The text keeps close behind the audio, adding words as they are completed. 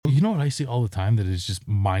you know what I see all the time that is just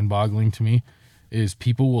mind-boggling to me is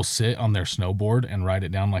people will sit on their snowboard and ride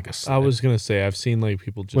it down like a sled. I was gonna say I've seen like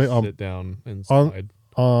people just sit down and slide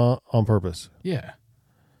on purpose. Yeah,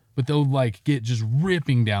 but they'll like get just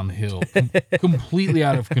ripping down the hill, completely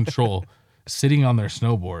out of control, sitting on their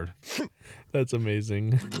snowboard. That's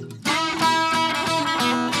amazing.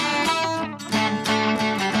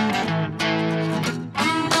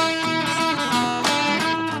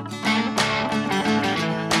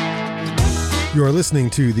 You are listening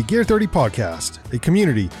to the Gear 30 Podcast, a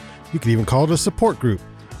community, you could even call it a support group,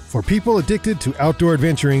 for people addicted to outdoor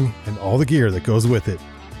adventuring and all the gear that goes with it.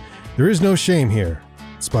 There is no shame here.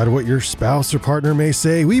 In spite of what your spouse or partner may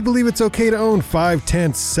say, we believe it's okay to own 5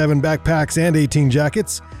 tents, 7 backpacks, and 18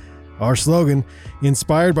 jackets. Our slogan,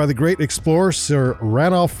 inspired by the great explorer Sir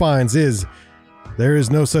Ranulph Fiennes, is, there is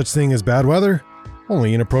no such thing as bad weather,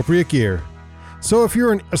 only inappropriate gear. So if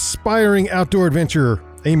you're an aspiring outdoor adventurer,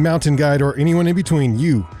 a mountain guide, or anyone in between,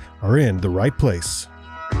 you are in the right place.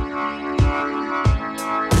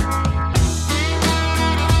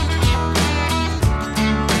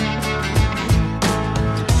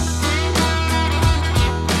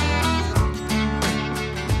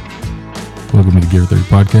 Welcome to the Gear 30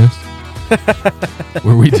 Podcast,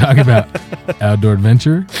 where we talk about outdoor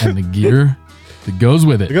adventure and the gear that goes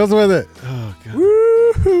with it. It goes with it. Oh, God.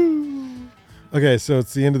 Woo-hoo. Okay, so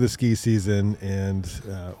it's the end of the ski season, and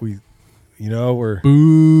we're...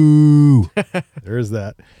 Boo! There is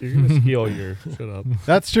that. You're going to ski all year. Shut up.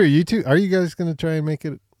 That's true. You too. Are you guys going to try and make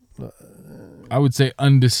it? I would say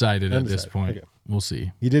undecided at this point. Okay. We'll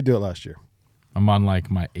see. You did do it last year. I'm on like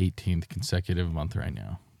my 18th consecutive month right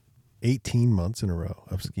now. 18 months in a row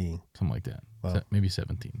of skiing. Something like that. Wow. Maybe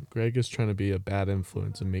 17. Greg is trying to be a bad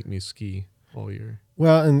influence and make me ski all year.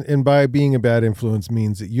 Well, and by being a bad influence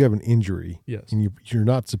means that you have an injury. Yes. And you're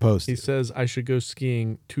not supposed to. He says I should go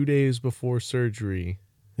skiing 2 days before surgery.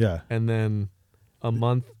 Yeah. And then a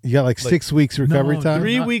month. You got like 6 weeks recovery No, time?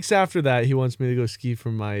 3 weeks after that, he wants me to go ski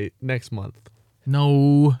for my next month.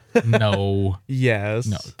 No. Yes.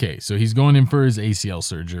 No. Okay, so he's going in for his ACL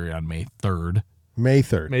surgery on May 3rd. May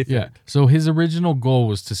 3rd. May 3rd. Yeah. So his original goal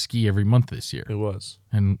was to ski every month this year. It was.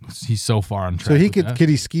 And he's so far on track. So he with that. could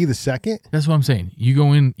he ski the second? That's what I'm saying. You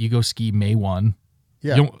go ski May 1.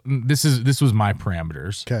 Yeah. You don't, this was my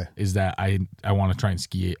parameters. Okay. Is that I want to try and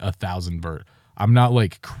ski 1,000 vert. I'm not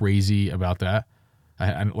like crazy about that.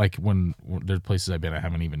 I like when there's places I've been, I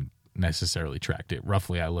haven't even necessarily tracked it.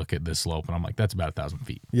 Roughly, I look at this slope and I'm like, that's about 1,000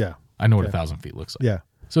 feet. Yeah. I know what 1,000 feet looks like. Yeah.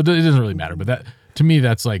 So it doesn't really matter. But that to me,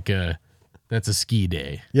 that's like that's a ski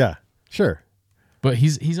day. Yeah. Sure. But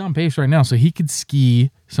he's on pace right now, so he could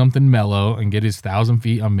ski something mellow and get his 1,000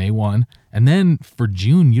 feet on May 1. And then for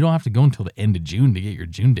June, you don't have to go until the end of June to get your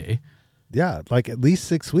June day. Yeah, like at least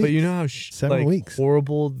 6 weeks. But you know how 7 weeks.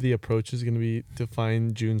 horrible the approach is going to be to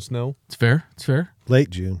find June snow? It's fair. It's fair. Late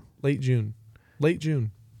June. Late June.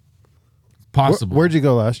 Possible. Where'd you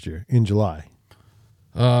go last year? In July.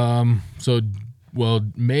 So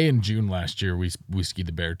May and June last year we skied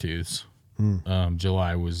the Beartooths.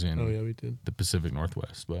 July was in We did. the Pacific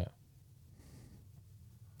Northwest, but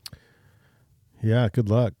Yeah, good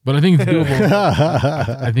luck. I think it's doable.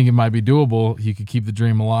 I think it might be doable. You could keep the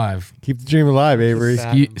dream alive. Keep the dream alive, Avery.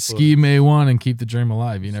 Bad Ski May 1 and keep the dream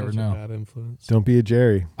alive. You never Such a know. bad influence. Don't be a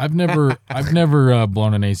Jerry. I've never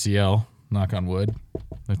blown an ACL. Knock on wood.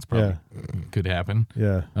 That's probably could happen.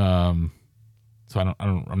 Yeah. So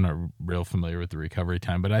I'm not real familiar with the recovery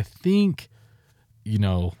time, but I think,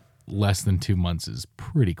 less than 2 months is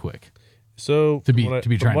pretty quick. So To be from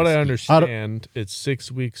trying what to I ski. understand, it's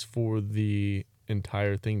 6 weeks for the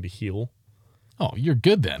entire thing to heal, Oh, you're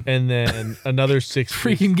good then. and then another 6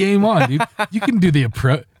 Freaking weeks. game on, dude. You can do the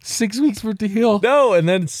approach. 6 weeks for it to heal. No, and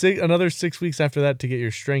then another 6 weeks after that to get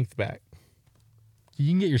your strength back. You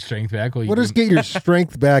can get your strength back. What does get your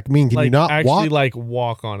strength back mean? Can you not actually walk?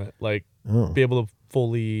 walk on it, Oh. be able to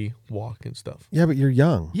fully walk and stuff. Yeah, but you're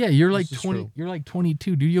young. Yeah, you're like This is 20. true. You're like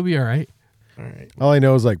 22, dude. You'll be all right. All right. All I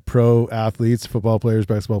know is like pro athletes, football players,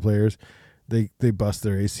 basketball players, they bust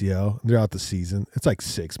their ACL. They're out the season. It's like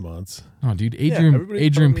 6 months. Oh, dude. everybody's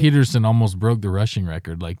Adrian telling me- Peterson almost broke the rushing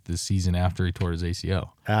record like the season after he tore his ACL.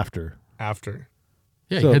 After. Yeah,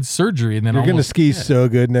 So, he had surgery and then You're going to almost, ski so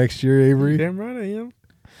good next year, Avery. Damn right I am.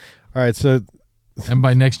 All right, so And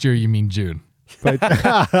by next year, you mean June. but,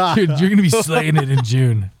 Dude, you're going to be slaying it in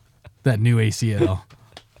June. That new ACL.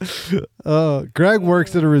 Greg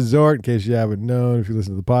works at a resort, in case you haven't known, if you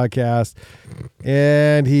listen to the podcast,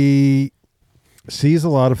 and he sees a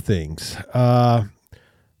lot of things.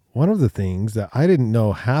 One of the things that I didn't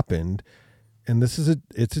know happened, and it's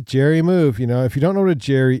a Jerry move. If you don't know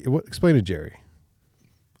what explain to Jerry.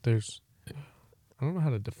 I don't know how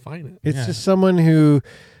to define it. It's Yeah. just someone who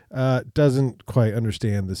doesn't quite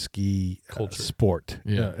understand the ski Culture. sport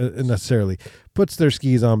Yeah. necessarily. Puts their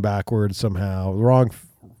skis on backwards somehow. The wrong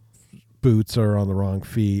boots are on the wrong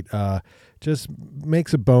feet. Just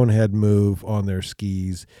makes a bonehead move on their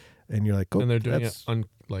skis, and you're like, oh, And they're doing that's, it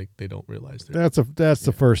like they don't realize they're that's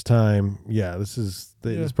the first time. Yeah,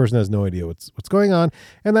 this person has no idea what's going on,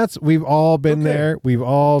 and we've all been Okay. there. We've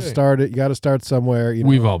all Okay. started. You got to start somewhere. You know?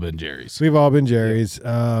 We've all been Jerry's. We've all been Jerry's.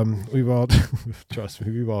 We've all, trust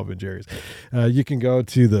me, we've all been Jerry's. You can go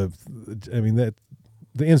to the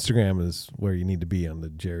Instagram is where you need to be on the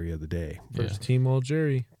Jerry of the day. first team all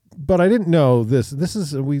Jerry. But I didn't know this.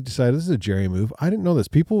 We decided this is a Jerry move. I didn't know this.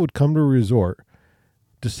 People would come to a resort,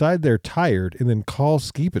 decide they're tired, and then call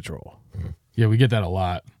ski patrol. Yeah, we get that a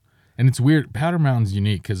lot. And it's weird. Powder Mountain's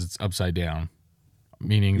unique because it's upside down,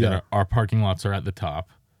 meaning Yeah. that our parking lots are at the top.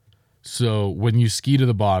 So when you ski to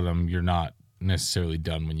the bottom, you're not necessarily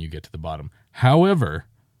done when you get to the bottom. However,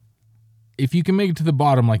 if you can make it to the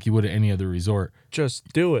bottom like you would at any other resort,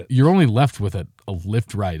 Just do it. you're only left with a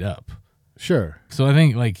lift ride up. Sure. So I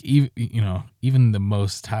think like even the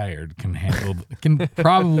most tired can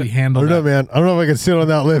probably handle I don't know, that. man. I don't know if I can sit on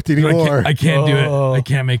that lift But anymore. I can't do Oh. it. I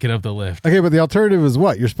can't make it up the lift. Okay, but the alternative is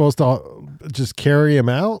what? You're supposed to just carry him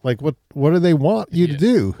out? Like, what do they want you to Yeah.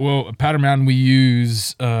 do? Well, at Powder Mountain, we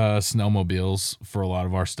use snowmobiles for a lot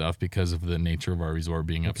of our stuff because of the nature of our resort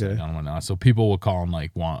being upside Okay. down and whatnot. So people will call and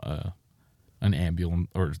like want an ambulance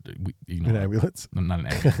or An ambulance? not an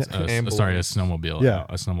ambulance. Sorry, a snowmobile. Yeah.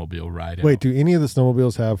 A snowmobile ride. Wait, out. do any of the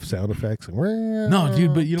snowmobiles have sound effects? No,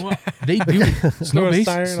 dude, but you know what? They do. Snow Throw a Basin,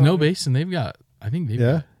 siren Snow on it. Basin, they've got. I think they've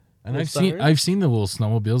Yeah? got. And Little I've siren? seen the little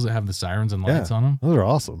snowmobiles that have the sirens and lights Yeah. on them. Those are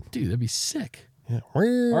awesome. Dude, that'd be sick. Yeah.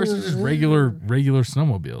 Ours are just regular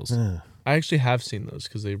snowmobiles. Yeah. I actually have seen those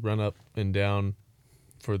because they run up and down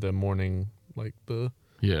for the morning, like the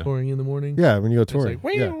Yeah, touring in the morning. Yeah, when you go It's touring.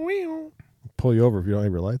 like, Yeah. "Meow, meow." Pull you over if you don't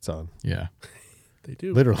have your lights on. yeah. They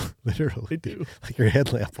do. Literally. They do. Like your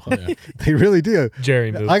headlamp on. Yeah. They really do.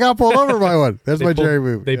 Jerry move. I got pulled over by one. That's They my pull- Jerry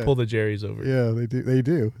move. They yeah. pull the Jerry's over. Yeah, they do. They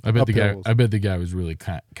do. I bet Up the guy. hills. I bet the guy was really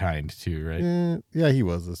kind too, right? Yeah, he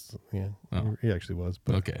was this. Yeah, Oh. he actually was.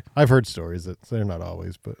 But Okay, I've heard stories that they're not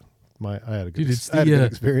always, but I had a good, Dude, it's I had a the, good uh,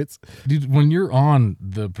 experience. dude. When you're on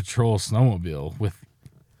the patrol snowmobile with,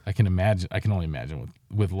 I can only imagine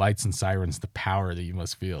with lights and sirens, the power that you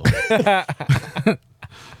must feel.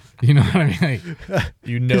 You know what I mean? Like,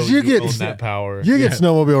 You know 'Cause you you get- own that power. You get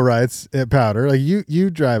snowmobile rides at Powder. Like you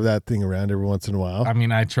drive that thing around every once in a while. I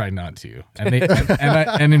mean, I try not to, and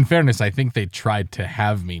and in fairness, I think they tried to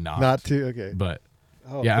have me not to. Okay. But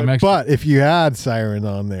Oh, yeah, but, I'm actually. but if you had siren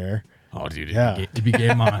on there, Oh, dude, Yeah. it'd be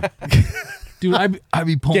game on. Dude, I'd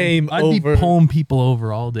be pulling. Game I'd over. be pulling people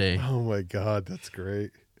over all day. oh my god, that's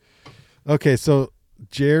great. Okay, so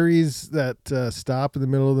Jerry's that stop in the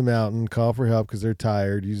middle of the mountain, call for help because they're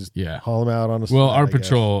tired. You just Yeah. haul them out on a. Well, sled, our I guess.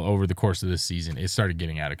 patrol over the course of this season, it started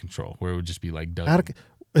getting out of control, where it would just be like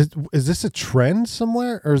Is this a trend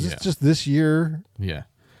somewhere, or is Yeah. this just this year? Yeah.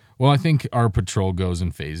 Well, I think our patrol goes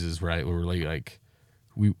in phases, right? Where we're like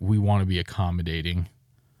we want to be accommodating.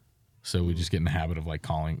 So we just get in the habit of like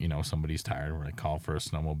calling, somebody's tired. We're like, call for a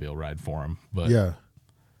snowmobile ride for them.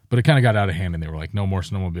 But it kind of got out of hand and they were like, no more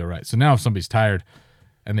snowmobile ride. So now if somebody's tired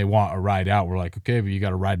and they want a ride out, we're like, okay, but you got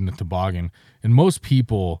to ride in a toboggan. And most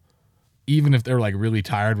people, even if they're like really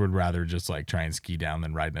tired, would rather just like try and ski down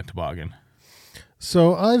than ride in a toboggan.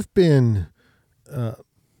 So I've been,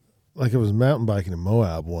 like I was mountain biking in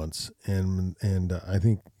Moab once, and I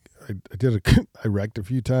think I wrecked a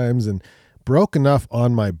few times and broke enough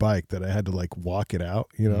on my bike that I had to like walk it out,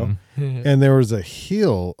 And there was a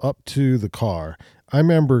hill up to the car. I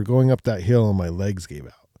remember going up that hill and my legs gave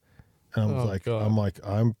out. And I was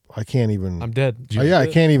God. I can't even. I'm dead. I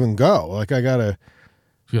can't even go. Like I gotta.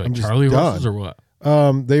 Feel I'm like just Charlie done. horses or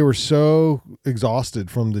what? They were so exhausted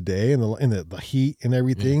from the day and the heat and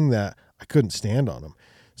everything that I couldn't stand on them.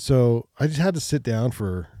 So I just had to sit down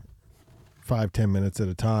for 5-10 minutes at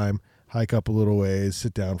a time, hike up a little ways,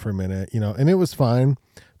 sit down for a minute, and it was fine.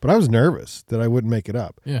 But I was nervous that I wouldn't make it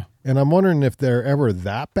up. Yeah. And I'm wondering if they're ever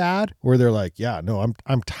that bad where they're like, yeah, no,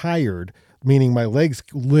 I'm tired, meaning my legs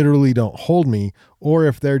literally don't hold me, or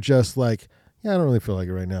if they're just like, yeah, I don't really feel like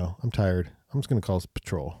it right now. I'm tired. I'm just going to call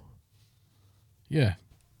patrol. Yeah.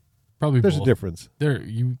 Probably There's both. a difference.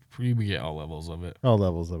 You get all levels of it. All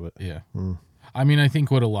levels of it. Yeah. Mm. I mean, I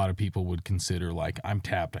think what a lot of people would consider like, I'm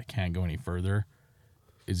tapped, I can't go any further,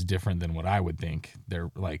 is different than what I would think.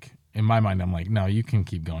 They're like, in my mind, I'm like, no, you can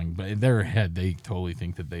keep going. But in their head, they totally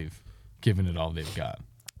think that they've given it all they've got.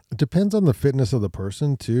 It depends on the fitness of the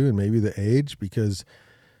person too, and maybe the age, because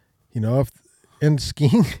and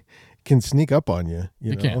skiing can sneak up on you.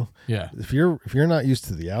 You It know, can. Yeah. if you're not used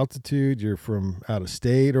to the altitude, you're from out of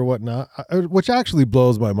state or whatnot, which actually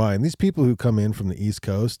blows my mind. These people who come in from the East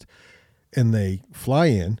Coast and they fly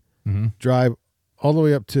in, drive all the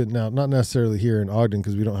way up to now, not necessarily here in Ogden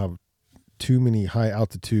because we don't have too many high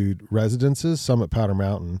altitude residences. Some at Powder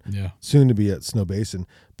Mountain, Yeah. soon to be at Snow Basin,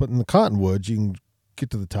 but in the Cottonwoods, you can get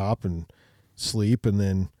to the top and sleep, and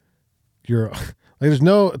then you're like, there's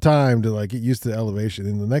no time to like get used to the elevation.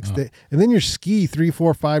 And the next day, and then you're ski 3,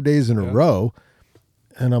 4, 5 days in a row,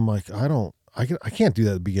 and I'm like, I can't do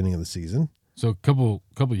that at the beginning of the season. So a couple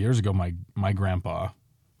years ago, my grandpa,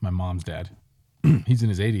 my mom's dad, he's in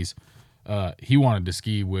his 80s. He wanted to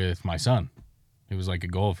ski with my son. It was like a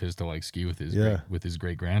goal of his to like ski with his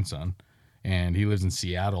great grandson, and he lives in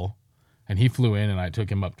Seattle. And he flew in, and I took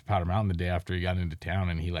him up to Powder Mountain the day after he got into town,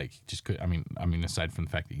 and he like just could. I mean, aside from the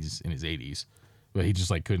fact that he's in his 80s, but he just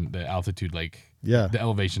like couldn't. The altitude, the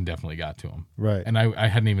elevation definitely got to him. Right. And I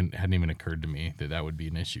hadn't even occurred to me that would be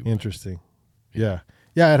an issue. Interesting. Yeah,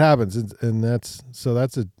 it happens, and that's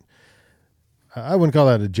a. I wouldn't call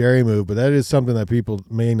that a Jerry move, but that is something that people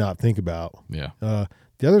may not think about. Yeah.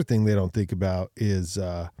 The other thing they don't think about is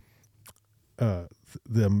the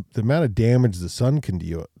amount of damage the sun can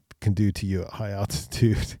do to you at high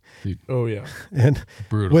altitude. Dude, Oh yeah. And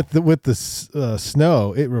brutal. with the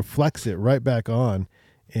snow, it reflects it right back on.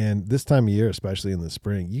 And this time of year, especially in the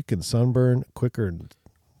spring, you can sunburn quicker and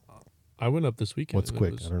I went up this weekend. What's and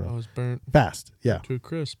quick? I don't know. I was burnt fast. Yeah. to a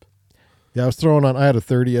crisp. Yeah, I was throwing on. I had a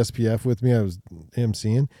 30 SPF with me. I was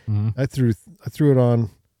emceeing. I threw it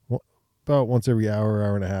on about once every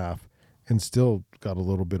hour and a half, and still got a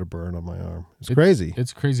little bit of burn on my arm. It's crazy.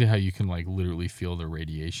 It's crazy how you can like literally feel the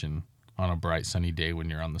radiation on a bright sunny day when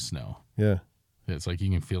you're on the snow. Yeah. It's like you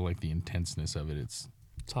can feel like the intenseness of it. It's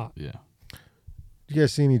hot. Yeah. Did you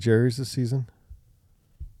guys see any Jerry's this season?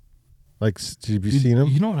 Like, have you seen them?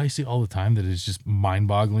 You know what I see all the time that is just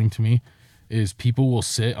mind-boggling to me is people will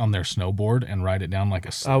sit on their snowboard and ride it down like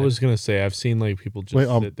a sled. I was gonna say I've seen like people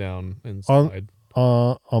just sit down and slide.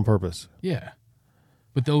 On purpose. Yeah.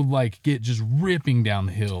 But they'll like get just ripping down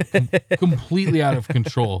the hill, completely out of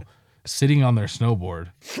control, sitting on their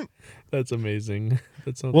snowboard. That's amazing.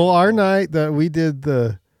 That sounds Well, our night that we did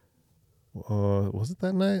the, was it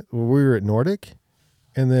that night? Well, we were at Nordic,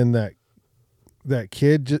 and then that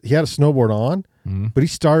kid, he had a snowboard on, but he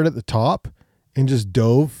started at the top and just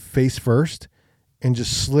dove face first and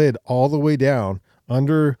just slid all the way down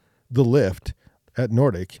under the lift at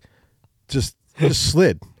Nordic. Just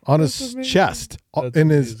slid on his chest, in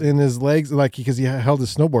his legs, like because he held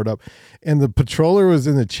his snowboard up, and the patroller was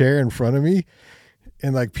in the chair in front of me,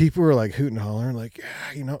 and like people were like hooting and hollering, like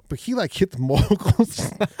but he like hit the mogul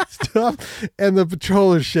stuff, and the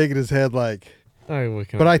patroller's shaking his head like.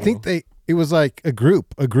 But I think it was like a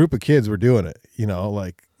group of kids were doing it.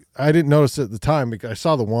 Like I didn't notice it at the time because I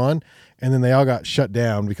saw the one, and then they all got shut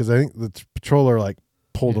down because I think the patroller like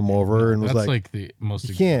pulled him over and was that's like the most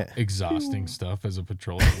exhausting stuff as a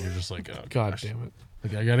patroller. You're just like, oh, God gosh. damn it.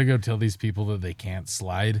 Like I gotta go tell these people that they can't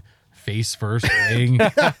slide face first laying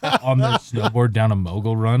on their snowboard down a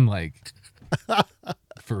mogul run, like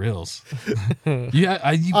for reals. Yeah,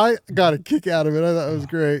 I got a kick out of it. I thought it was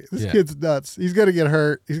great. This kid's nuts. He's gonna get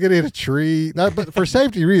hurt. He's gonna hit a tree. But for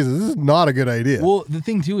safety reasons, this is not a good idea. Well, the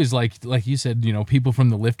thing too is like you said, people from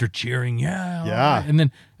the lift are cheering, yeah, yeah, right. And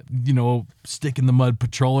then stick in the mud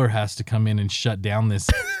patroller has to come in and shut down this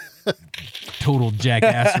total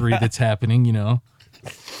jackassery that's happening.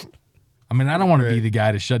 I mean, I don't want to be the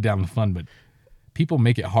guy to shut down the fun, but people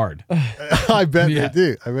make it hard. I bet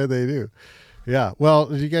they do. Yeah. Well,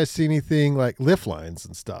 did you guys see anything like lift lines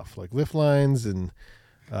and stuff? Like lift lines and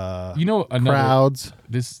crowds.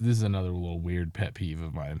 This is another little weird pet peeve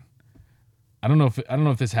of mine. I don't know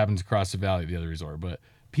if this happens across the valley at the other resort, but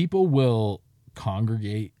people will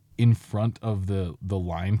congregate in front of the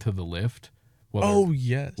line to the lift.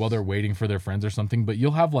 Yes. While they're waiting for their friends or something, but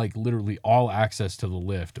you'll have like literally all access to the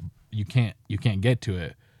lift. You can't get to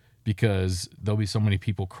it because there'll be so many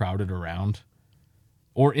people crowded around.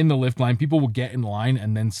 Or in the lift line, people will get in line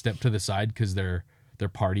and then step to the side because their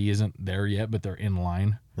party isn't there yet, but they're in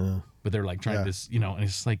line. But they're like trying to, and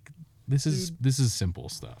it's like this is simple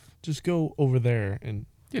stuff. Just go over there and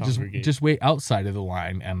just wait outside of the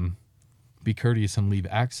line and be courteous and leave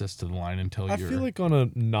access to the line until I feel like on a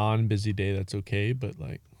non-busy day that's okay, but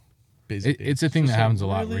like busy days, it's a thing that happens a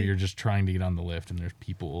lot where you're just trying to get on the lift and there's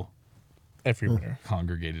people everywhere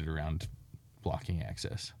congregated around blocking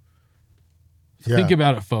access. So think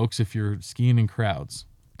about it, folks. If you're skiing in crowds,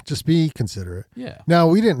 Just be considerate. Yeah. Now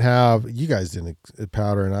we didn't have, you guys didn't at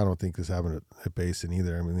Powder, and I don't think this happened at Basin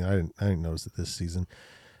either. I mean, I didn't notice it this season,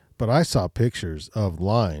 but I saw pictures of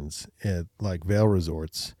lines at like Vail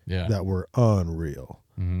resorts Yeah. that were unreal.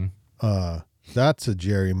 Mm-hmm. That's a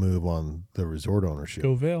Jerry move on the resort ownership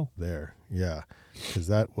Go Vail. there. Yeah. Because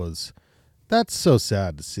that's so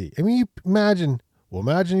sad to see. I mean, imagine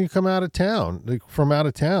you come out of town, like from out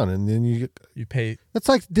of town, and then you pay it's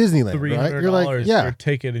like Disneyland, right? $300 You're like, yeah, for a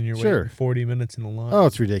ticket and you're sure. waiting 40 minutes in the line. oh,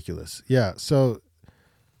 it's ridiculous. Yeah. So,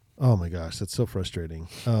 oh my gosh, that's so frustrating.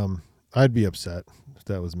 I'd be upset if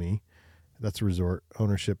that was me. That's a resort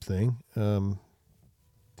ownership thing.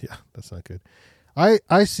 Yeah, that's not good.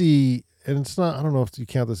 I see, and it's not, I don't know if you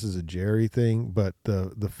count this as a Jerry thing, but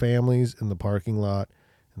the families in the parking lot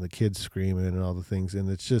and the kids screaming and all the things, and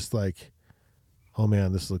it's just like, oh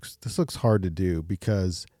man, this looks hard to do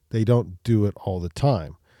because they don't do it all the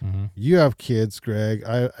time. Mm-hmm. You have kids, Greg.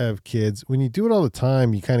 I have kids. When you do it all the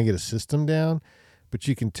time, you kind of get a system down, but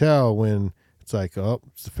you can tell when it's like, oh,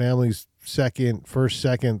 it's the family's first,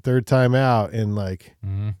 second, third time out, and like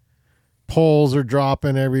poles are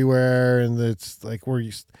dropping everywhere, and it's like where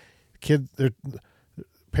their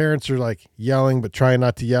parents are like yelling but trying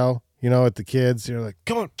not to yell. You know, at the kids, you're like,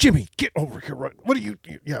 "Come on, Jimmy, get over here! Right? What are you?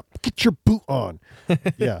 Yeah, get your boot on."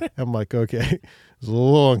 Yeah, I'm like, okay, it's a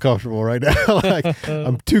little uncomfortable right now. Like,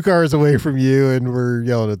 I'm 2 cars away from you, and we're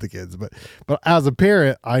yelling at the kids. But as a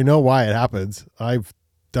parent, I know why it happens. I've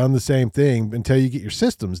done the same thing until you get your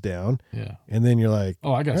systems down. Yeah, and then you're like,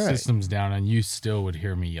 oh, I got all right. systems down, and you still would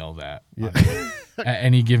hear me yell that. Yeah. At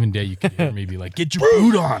any given day, you could hear me be like, "Get your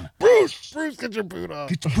boot on, Bruce, get your boot on.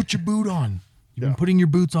 put your boot on." You've been putting your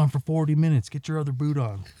boots on for 40 minutes. Get your other boot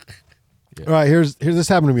on. Yeah. All right, here's this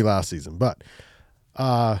happened to me last season, but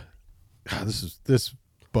this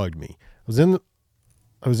bugged me. I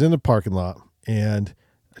was in the parking lot and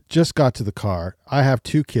I just got to the car. I have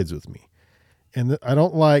 2 kids with me, and I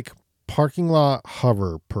don't like parking lot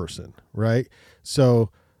hover person, right?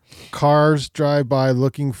 So cars drive by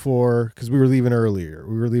looking for, because we were leaving earlier.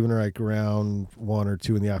 We were leaving like around 1 or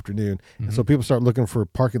 2 in the afternoon. And so people start looking for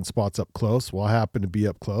parking spots up close. Well, I happen to be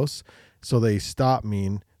up close. So they stop me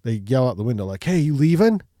and they yell out the window like, "Hey, you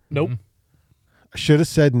leaving?" Nope. I should have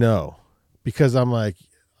said no, because I'm like,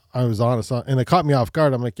 I was honest. And it caught me off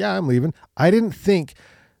guard. I'm like, yeah, I'm leaving. I didn't think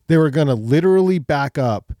they were going to literally back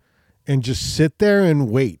up and just sit there and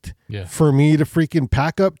wait for me to freaking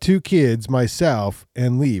pack up 2 kids myself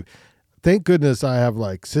and leave. Thank goodness I have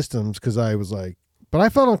like systems, because I was like, but I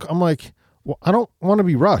felt, I'm like, well, I don't want to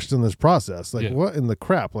be rushed in this process. Like, what in the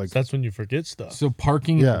crap? Like, That's when you forget stuff. So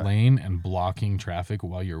parking a lane and blocking traffic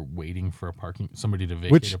while you're waiting for somebody to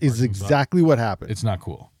vacate, which a is parking exactly spot, what happened. it's not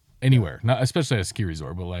cool anywhere, not especially at a ski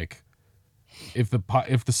resort. But like, if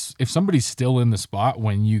somebody's still in the spot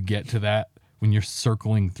when you get to that, when you're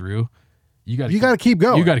circling through, you got to keep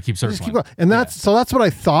going. You got to keep circling. Just keep going. And that's what I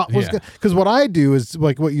thought was good. Because what I do is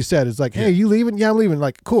like what you said is like, hey, you leaving? Yeah, I'm leaving.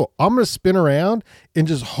 Like, cool. I'm going to spin around and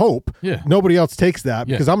just hope nobody else takes that,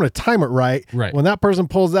 because I'm going to time it right. Right. When that person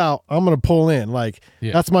pulls out, I'm going to pull in. Like,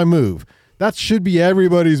 that's my move. That should be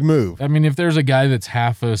everybody's move. I mean, if there's a guy that's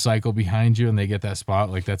half a cycle behind you and they get that spot,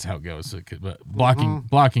 like that's how it goes. But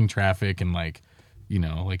blocking traffic and like, you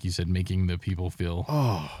know, like you said, making the people feel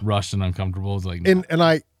rushed and uncomfortable is like, no. And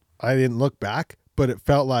I didn't look back, but it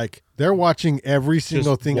felt like they're watching every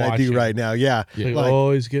single thing I do right now. Yeah. Like,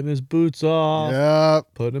 oh, he's getting his boots off. Yeah.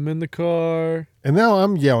 Put him in the car. And now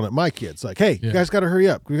I'm yelling at my kids like, hey, you guys got to hurry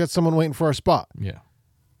up. We got someone waiting for our spot. Yeah.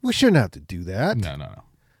 We shouldn't have to do that. No.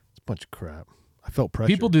 It's a bunch of crap. I felt pressure.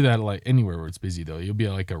 People do that like anywhere where it's busy though. You'll be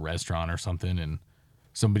at like a restaurant or something and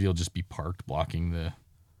somebody will just be parked blocking the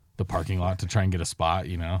parking lot to try and get a spot,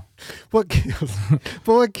 you know? What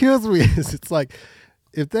kills me is it's like,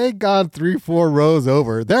 if they'd gone 3-4 rows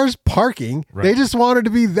over, there's parking. Right. They just wanted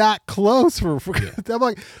to be that close for I'm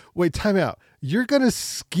like, wait, time out. You're going to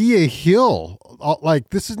ski a hill.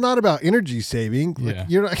 Like, this is not about energy saving. Like,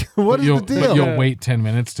 you're like, what is the deal? But you'll wait 10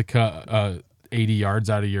 minutes to cut 80 yards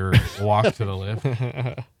out of your walk to the lift.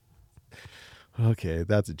 Okay,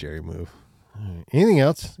 that's a Jerry move. All right. Anything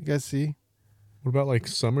else you guys see? What about like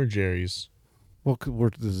summer Jerry's? Well,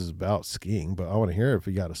 this is about skiing, but I want to hear if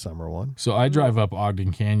you got a summer one. So I drive up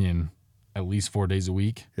Ogden Canyon at least 4 days a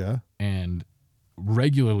week. Yeah. And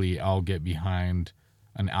regularly I'll get behind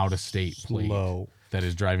an out-of-state plate that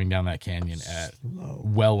is driving down that canyon at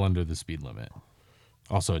well under the speed limit.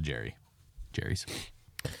 Also a Jerry's.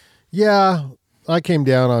 Yeah. I came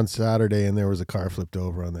down on Saturday and there was a car flipped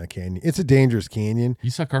over on that canyon. It's a dangerous canyon. You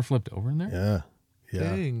saw a car flipped over in there? Yeah.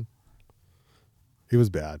 Dang. It was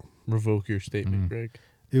bad. Revoke your statement, Greg.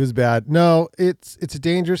 It was bad. No, it's a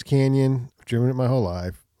dangerous canyon. I've driven it my whole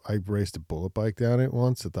life. I raced a bullet bike down it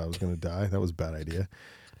once. I thought I was going to die. That was a bad idea.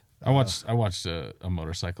 I watched a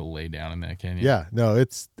motorcycle lay down in that canyon. Yeah, no,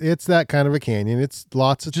 it's that kind of a canyon. It's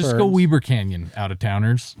lots of Just turns. go Weber Canyon, out of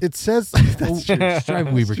towners. It says that's true. Just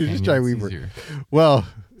drive Weber true. Canyon. Just drive it's Weber. easier. Well,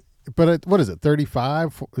 but what is it?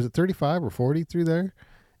 35? Is it 35 or 40 through there?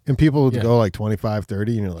 And people would Yeah. go like 25,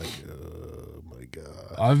 30, and you're like, oh my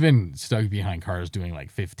god. I've been stuck behind cars doing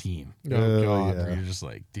like 15. Oh, Oh, God. yeah. Where you're just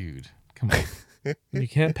like, dude, come on. You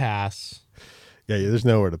can't pass. Yeah, there's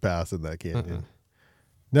nowhere to pass in that canyon. Uh-uh.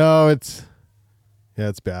 No, it's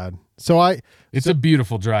bad. So It's a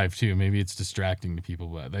beautiful drive too. Maybe it's distracting to people,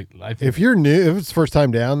 but like, I think if you're new, if it's first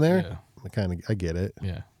time down there, yeah, I get it.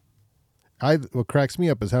 yeah, What cracks me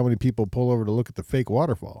up is how many people pull over to look at the fake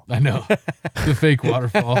waterfall. I know the fake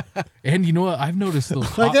waterfall. And you know what? I've noticed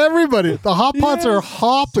those Like everybody, the hot pots are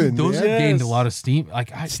hopping. those man. have gained a Yes. lot of steam.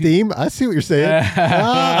 Like Steam. I see what you're saying.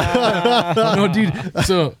 no, dude.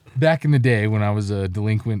 So back in the day when I was a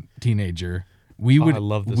delinquent teenager, we would I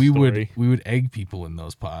love this we story. would egg people in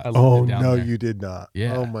those pots. I love Oh down no, there. you did not.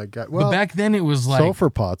 Yeah. Oh my god. Well, But back then it was like, sulfur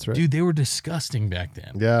pots, right? dude, they were disgusting back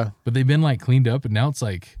then. Yeah, But they've been like cleaned up, and now it's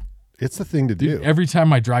like, it's the thing to do. dude, every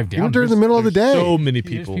time I drive down, Even during the there's- middle of the day. So many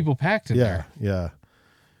there's people. people packed in Yeah, there. yeah,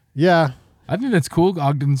 yeah. I think that's cool.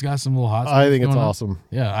 Ogden's got some little hot I spots think it's going on. awesome.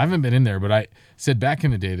 Yeah, I haven't been in there, but I said back in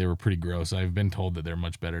the day they were pretty gross. I've been told that they're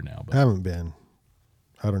much better now. I But haven't been.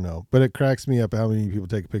 I don't know, but it cracks me up how many people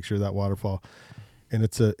take a picture of that waterfall, and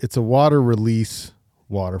it's a water release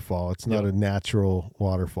waterfall. It's not Yep. a natural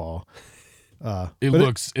waterfall. it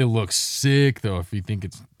looks sick though. If you think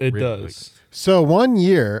it's It real, does. So one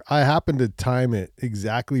year I happened to time it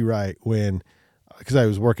exactly right when, because I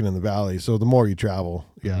was working in the valley. So the more you travel,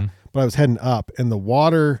 yeah. Mhm. But I was heading up, and the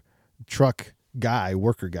water truck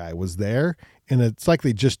worker guy was there, and it's like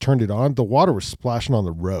they just turned it on. The water was splashing on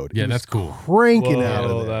the road. Yeah, It was that's cool. cranking out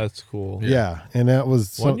Whoa, of there. that's cool. Yeah, and that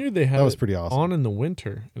was One year they had that was it pretty awesome. on in the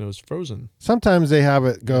winter and it was frozen. Sometimes they have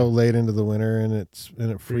it go late into the winter, and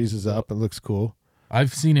it freezes up. It looks cool.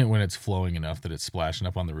 I've seen it when it's flowing enough that it's splashing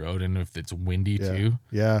up on the road, and if it's windy Yeah, too,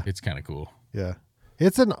 yeah, it's kind of cool. yeah.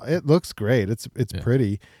 It looks great. It's Yeah.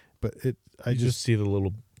 pretty, but I You just just see the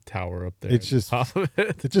little tower up there. It's at just- the top of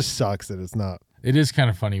it. it just sucks that it's not It is kind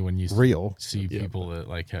of funny when you real. see Yeah. people that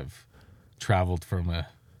like have traveled from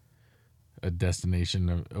a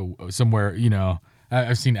destination of somewhere. You know,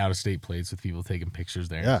 I've seen out of state plates with people taking pictures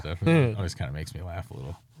there Yeah. and stuff. And it always kind of makes me laugh a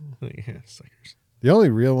little. Yeah, suckers. The only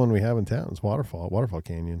real one we have in town is Waterfall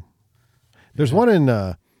Canyon. There's one in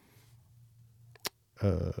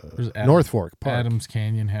There's North Fork Park. Adams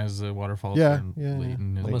Canyon has a waterfall. Yeah, in yeah,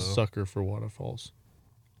 Layton as I'm a well. sucker for waterfalls.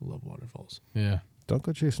 I love waterfalls. Yeah, Don't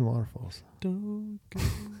go chasing waterfalls. Don't go.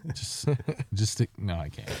 just stick. No, I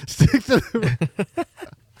can't. Stick to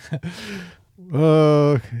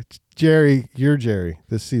the. Jerry, you're Jerry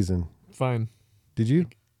this season. Fine. Did you?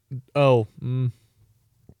 Oh,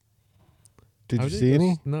 Did I you did see go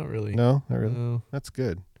any? Not really. No, not really. No. That's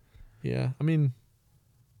good. Yeah, I mean,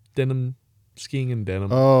 denim skiing in denim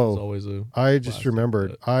Oh. is always a. I just Classic,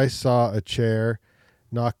 remembered. but- I saw a chair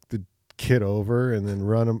knock the kid over and then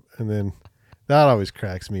run him, and then that always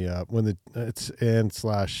cracks me up when it's and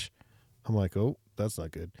slash. I'm like, oh, that's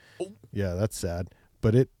not good. Oh. Yeah, that's sad.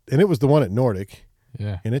 But it was the one at Nordic,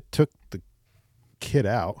 Yeah, and it took the kid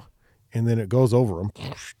out, and then it goes over him.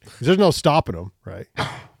 There's no stopping him, right?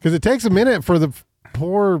 Because it takes a minute for the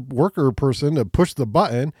poor worker person to push the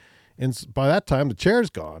button, and by that time the chair's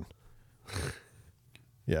gone.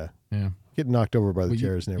 Yeah, yeah. getting knocked over by the But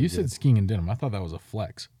chair is never you good. said skiing in denim. I thought that was a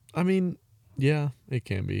flex. I mean, yeah, it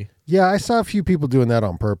can be. Yeah, I saw a few people doing that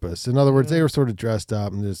on purpose. In other words, they were sort of dressed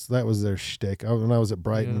up, and that was their shtick. When I was at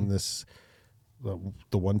Brighton,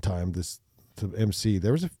 the one time to MC,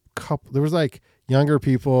 there was a couple. There was like younger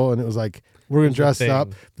people, and it was like we're gonna It was a dress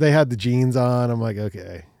up. thing. They had the jeans on. I'm like,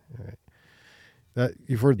 okay, all right. That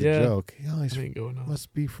you've heard the Yeah. joke. Yeah, I he ain't going on.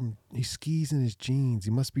 must be from. He skis in his jeans.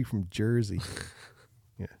 He must be from Jersey.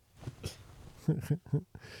 Yeah.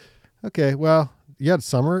 Okay, well, you had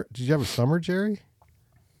summer. Did you have a summer, Jerry?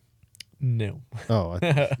 No. Oh,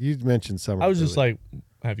 you mentioned summer. I was just earlier. like,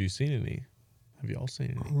 have you seen any? Have you all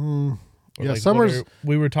seen any? Mm, Or yeah, like, summer's.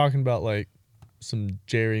 we were talking about like some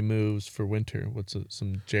Jerry moves for winter.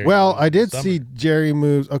 Some Jerry? Well, moves I for did summer? see Jerry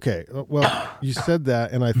moves. Okay, well, you said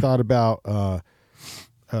that, and I thought about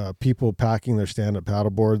people packing their stand-up paddle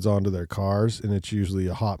boards onto their cars, and it's usually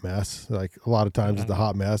a hot mess. Like a lot of times, it's a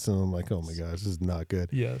hot mess, and I'm like, oh my gosh, this is not good.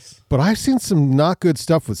 Yes. But I've seen some not good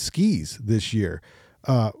stuff with skis this year.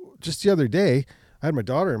 Just the other day, I had my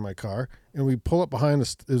daughter in my car, and we pull up behind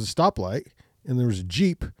there's a stoplight, and there was a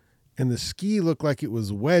Jeep, and the ski looked like it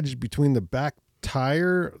was wedged between the back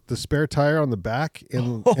tire, the spare tire on the back,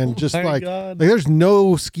 and just my like God. there's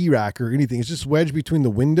no ski rack or anything. It's just wedged between the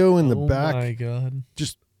window and the back. Oh my God.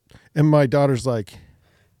 And my daughter's like,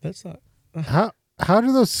 That's not. how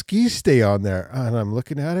do those skis stay on there? And I'm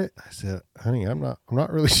looking at it. I said, honey, I'm not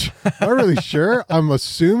really sure. Not really sure. I'm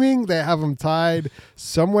assuming they have them tied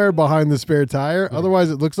somewhere behind the spare tire. Otherwise,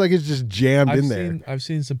 it looks like it's just jammed in there. I've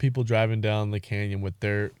seen some people driving down the canyon with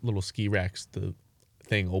their little ski racks, the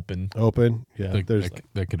thing open. Open. Yeah. There's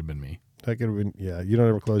that could have been me. that could have been. Yeah. You don't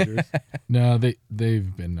ever close yours. No,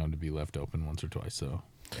 they've been known to be left open once or twice. So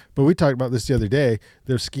But we talked about this the other day.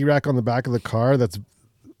 There's ski rack on the back of the car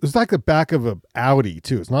it's like the back of an Audi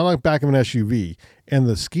too. It's not like back of an SUV. And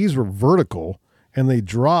the skis were vertical and they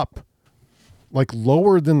drop like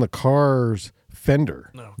lower than the car's fender.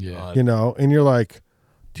 No. Yeah. You know, and you're like,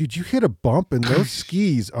 dude, you hit a bump and those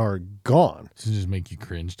skis are gone. does it just make you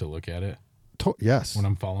cringe to look at it Yes. when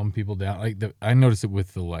I'm following people down? Like I noticed it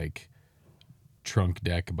with the like trunk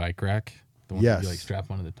deck bike rack. The one that you Yes. like strap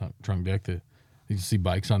onto the trunk deck. You see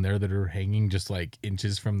bikes on there that are hanging just like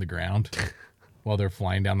inches from the ground while they're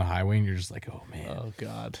flying down the highway, and you're just like, oh man. Oh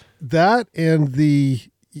God. That and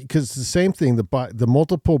because it's the same thing, the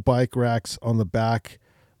multiple bike racks on the back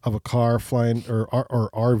of a car flying or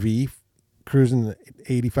RV cruising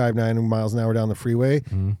 85, 90 miles an hour down the freeway.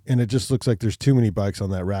 And it just looks like there's too many bikes on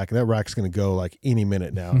that rack. And that rack's going to go like any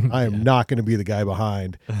minute now. I am not going to be the guy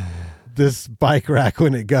behind this bike rack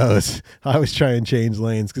when it goes. I always try and change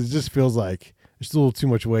lanes because it just feels like there's a little too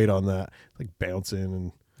much weight on that, like bouncing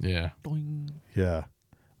and Yeah. Boing. yeah.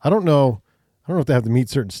 I don't know if they have to meet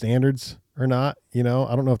certain standards or not. You know,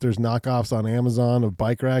 I don't know if there's knockoffs on Amazon of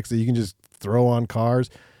bike racks that you can just throw on cars.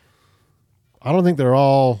 I don't think they're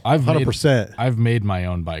all 100%. I've made my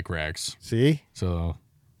own bike racks, See, so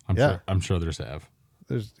I'm sure there's have.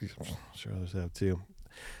 there's sure others have too.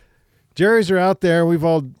 Jerry's are out there. We've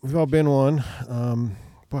all been one.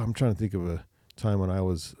 Boy, I'm trying to think of a time when I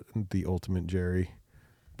was the ultimate Jerry.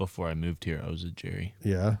 Before I moved here, I was a Jerry.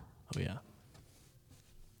 Yeah, Oh yeah.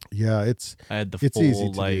 yeah. It's I had the easy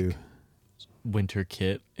full to like do. winter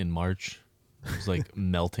kit in March. It was like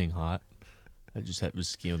melting hot. I just was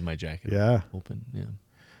skiing with my jacket Yeah. open. Yeah.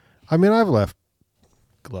 I mean, I've left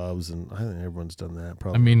gloves, and I think everyone's done that.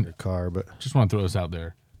 Probably I mean- in their car, but Just want to throw this out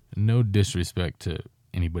there. No disrespect to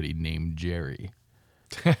anybody named Jerry.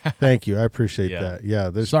 thank you. I appreciate Yeah. that. Yeah,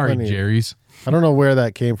 there's Sorry, plenty- Jerry's. I don't know where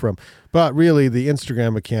that came from, but really, the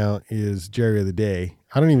Instagram account is Jerry of the Day.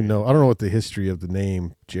 I don't know what the history of the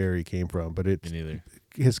name Jerry came from, but it Me neither.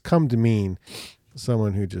 has come to mean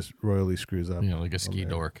someone who just royally screws up. You know, like a ski there.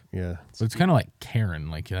 dork. Yeah, But it's kind of like Karen,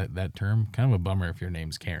 like that term. Kind of a bummer if your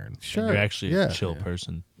name's Karen. sure. You're actually yeah. a chill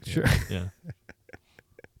person. Sure. Yeah.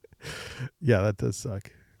 Yeah, that does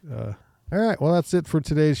suck. All right. Well, that's it for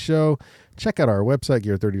today's show. Check out our website,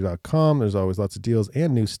 gear30.com. There's always lots of deals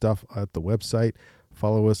and new stuff at the website.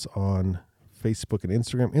 Follow us on Facebook and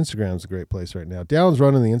Instagram. Instagram's a great place right now. Dallon's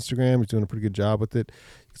running the Instagram. He's doing a pretty good job with it.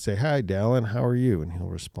 You can say, hi, Dallon, how are you? And he'll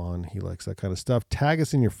respond. He likes that kind of stuff. Tag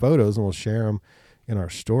us in your photos, and we'll share them in our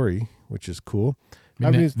story, which is cool.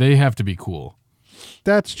 I mean, they have to be cool.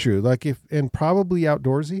 That's true. Like and probably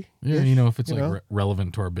outdoorsy. Yeah, you know, if it's you like know?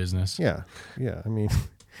 relevant to our business. Yeah. I mean,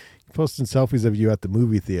 posting selfies of you at the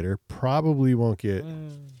movie theater probably won't get,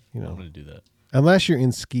 I'm know, gonna do that. unless you're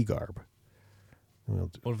in ski garb.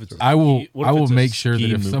 What if it's? I will. what if I will it's a make sure that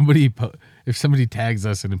ski if somebody tags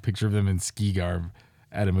us in a picture of them in ski garb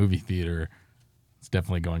at a movie theater, it's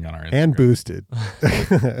definitely going on our Instagram. And boosted.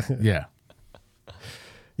 Yeah.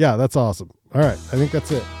 Yeah, that's awesome. All right. I think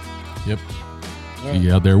that's it. Yep. See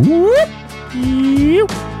you out there. Whoop.